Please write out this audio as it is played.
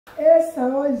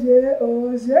Esan hoje,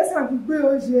 essa gbé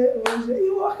hoje.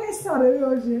 Ìwọ Esan re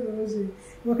hoje.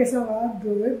 Ìwọ Esan wa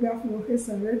do, egbe afun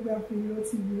Esan, egbe afun yo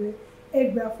ti bi,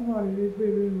 egbe afun wa re gbe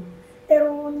re o.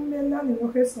 Ewo ni mena ni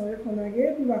ìwọ Esan re kon na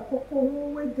ge bi ba koko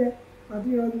won we de,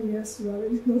 abi o ni Yesu,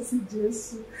 abi no si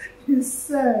Jesu. He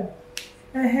said,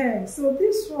 so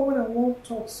this one when I want to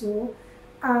talk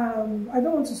I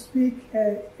don't want to speak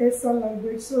Esan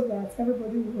language so that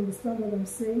everybody will understand what I'm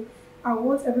saying. I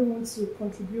want everyone to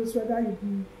contribute, whether you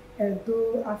be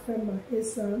Edo, Afema,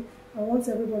 Esan. I want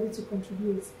everybody to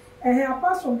contribute.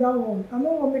 Apart from that one, I don't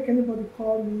want to make anybody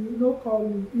call me. No call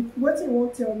me. If what you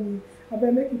won't tell me, I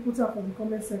better make you put up in the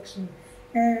comment section.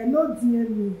 No DM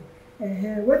me.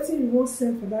 What you won't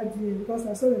send for that DM, because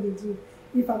that's what they do.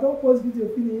 If I don't post video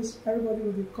finish, everybody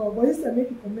will be called. But instead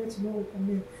make a comment, you know will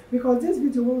comment. Because this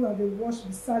video one that they watch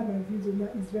beside my video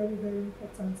now is very, very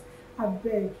important. I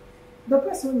beg. The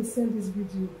person who send this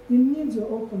video, you need your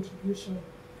own contribution.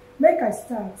 Make I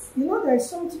start. You know there's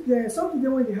something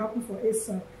there when they happen for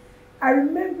Esan. I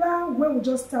remember when we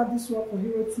just start this work for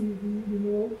Hero TV, you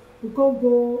know, we can't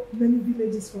go many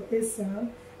villages for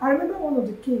Esan. I remember one of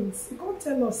the kings, he can't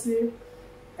tell us, say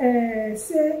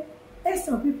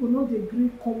Esan people know the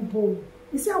Greek combo.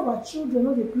 He say our children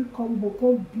know the Greek combo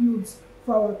come build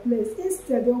for our place.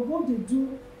 Instead, they'll go to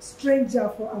do stranger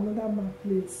for another man's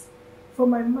place. For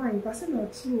my mind, I say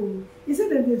not true. He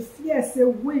said that they fear say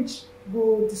witch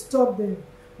will disturb them.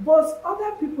 But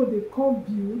other people they come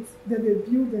build, then they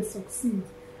build and succeed.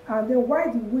 And then why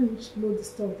the witch no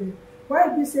disturb them? Why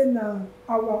we say now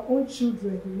our own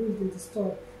children the witch they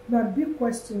disturb? Now big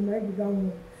question like that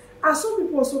one. And some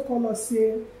people also call us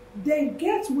say they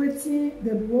get waiting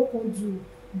they be work on do.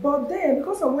 But then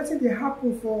because of waiting they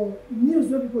happen for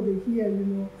news where people they hear, you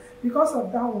know, because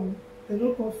of that one, they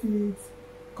don't conflict.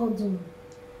 Condom.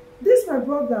 This my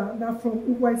brother now from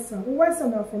Uwaisan.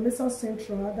 Uwaisan now from Esan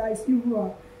Central, that is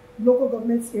Irua, local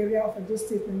government area of Edo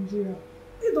State, Nigeria.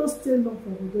 He don't stay long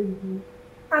for Obodo Igbo.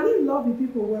 And he love the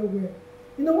people well.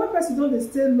 You know, when person don't they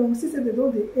stay long, since they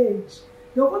don't they age,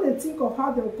 they're going to think of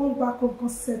how they'll come back up, come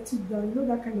settle down, you know,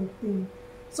 that kind of thing.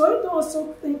 So he don't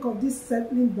also think of this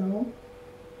settling down.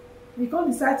 He can't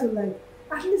decide to like,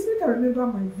 at least make I remember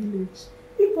my village.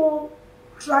 He can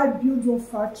try build one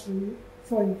factory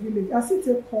for a village. As he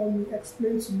take call me,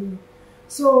 explain to me.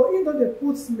 So you know they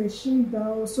put machine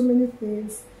down, so many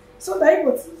things, so that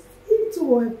he too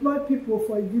will employ people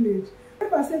for a village.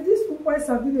 If I say this people is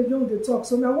a village don't they talk.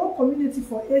 So now one community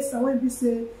for Esan when we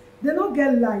say they don't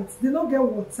get light, they don't get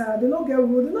water, they don't get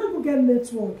road, they don't even get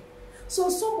network. So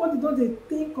somebody don't they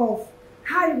think of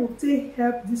how it will take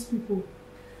help these people.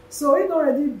 So it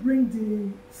already bring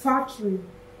the factory,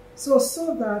 so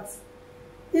that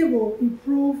it will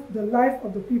improve the life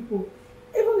of the people.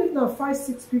 Even if now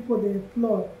 5-6 people they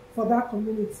employ for that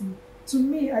community, to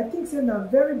me, I think it's a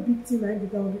very big thing I be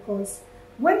down, because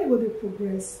when it will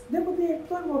progress, they will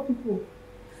employ more people.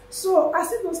 So as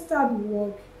it don't start the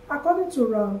work, according to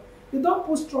Ram, they don't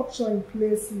put structure in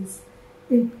places.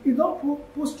 You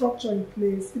don't put structure in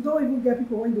place. You don't even get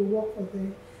people when they work for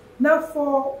them. Now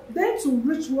for them to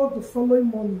reach work the following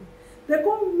morning, they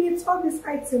come meet all these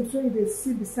items when they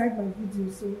see beside my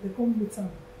video, so they come meet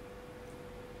them.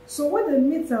 So when they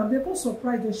meet them, they come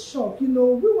surprised, they shock. You know,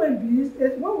 when we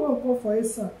come for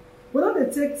Esan, we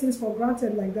don't take things for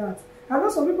granted like that. I know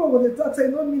some people will talk say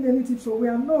don't mean anything for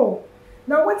where no.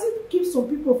 Now what it keeps some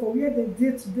people for where they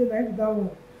did today like that one.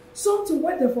 Something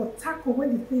when they for tackle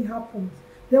when the thing happens,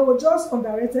 they will just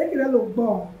underrate it.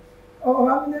 Or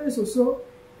how many names so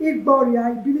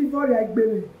Igboria, Ibilivoria,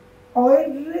 Igbere. Or a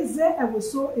raise and we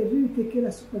saw a really keke la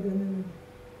super.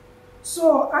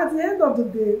 So at the end of the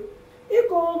day, it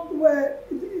come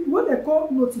what they call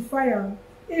notify him,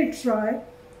 he try,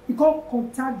 he come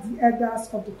contact the elders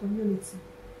of the community.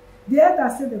 The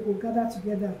elders say they will gather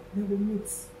together, they will meet.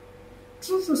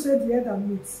 True say the elder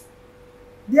meets.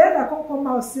 The elder come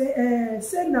out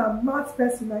say na mad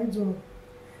person I do.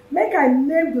 Make I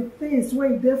name the things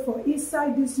when there for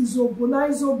inside this Izobo. Na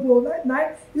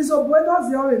Izobo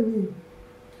does your name.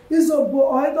 Izobo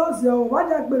or does your what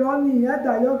you be running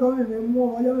that you're going to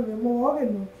more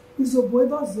no. Izobo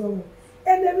does your.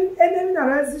 Enemy na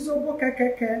res Izobo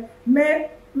kekeke me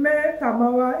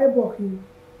tamawa ebohi.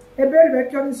 Eberi be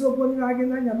kyo Izobo ni age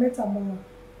na nya me tamawa.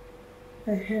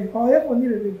 O e ko ni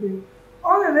rebe.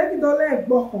 O le make dole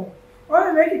egbokan. O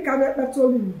le make kabe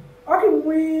petoli. Okay,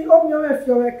 we open make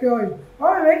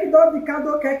it all the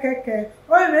candle keke.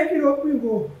 Oh, make it open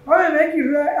go. Oh, make it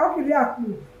okay, react.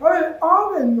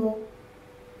 Oh, no.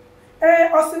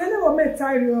 Osinene wo me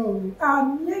tire o.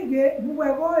 Amiege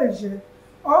buwe voyage.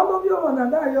 All of you wanna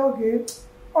die yoge.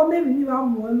 Only we have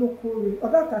more local, or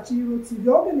that touchy roti,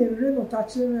 the organ and rain or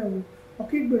touching, or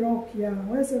keep the rock here.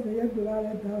 When said the egg will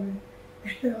let down.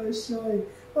 I'll show you.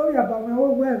 Oh, yeah, but my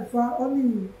own web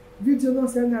only video no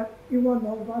send that you want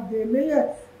over there. May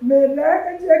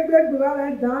let egg will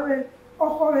let down.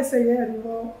 Oh, I say, yeah, you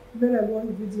know, very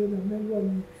one video, no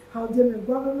member. How did the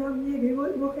government need it?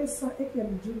 What is a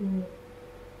can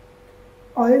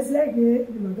or is like the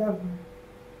government?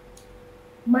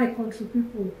 My country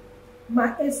people.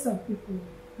 My Esan people,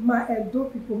 my Edo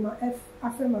people, my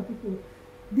Afema people,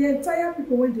 the entire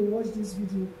people when they watch this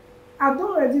video, I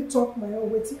don't already talk my own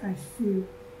waiting I feel.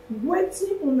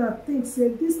 Waiting on a thing say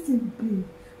this thing be.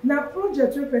 Now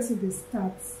project where person they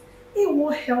start, it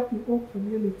won't help the whole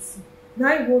community.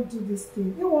 Now it won't do this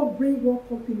thing. It won't bring one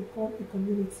company called the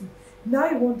community. Now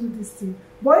it won't do this thing.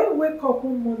 But it wake up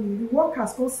one morning, the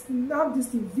workers come snap this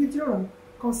thing video and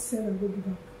come send and go give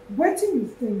them. Waiting you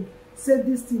think. Say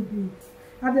this thing be.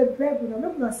 I beg you, I'm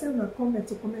not gonna send a comment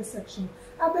to comment section.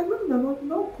 I beg you,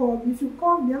 no call me. If you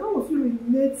call me, I don't know if you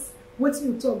relate what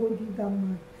you talk go give that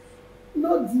man.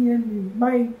 No DM me.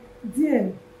 My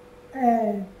DM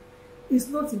is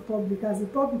not in public. As in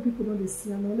public people don't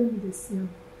see and only me they see.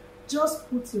 Just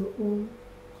put your own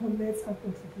comments and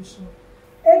contribution.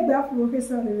 Egbe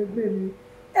application rebele.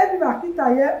 Everybody kita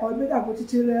ye or be that go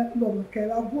teacher no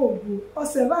kela go.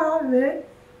 Oseva re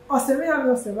ọ̀sẹ̀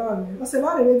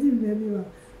rẹ̀ dì mẹ́mí wa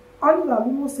ọ̀nà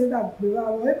ló mọ̀ ṣe dàgbé wa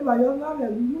ọ̀ ẹ̀bí wa yọ̀ ọ́nà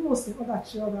rẹ̀ ló mọ̀ ṣe ọ̀dà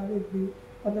tí ọ̀dà rẹ̀ gbé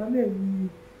ọ̀dà mẹ́rin yìí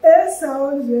Esan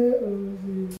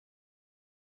oyeeeee.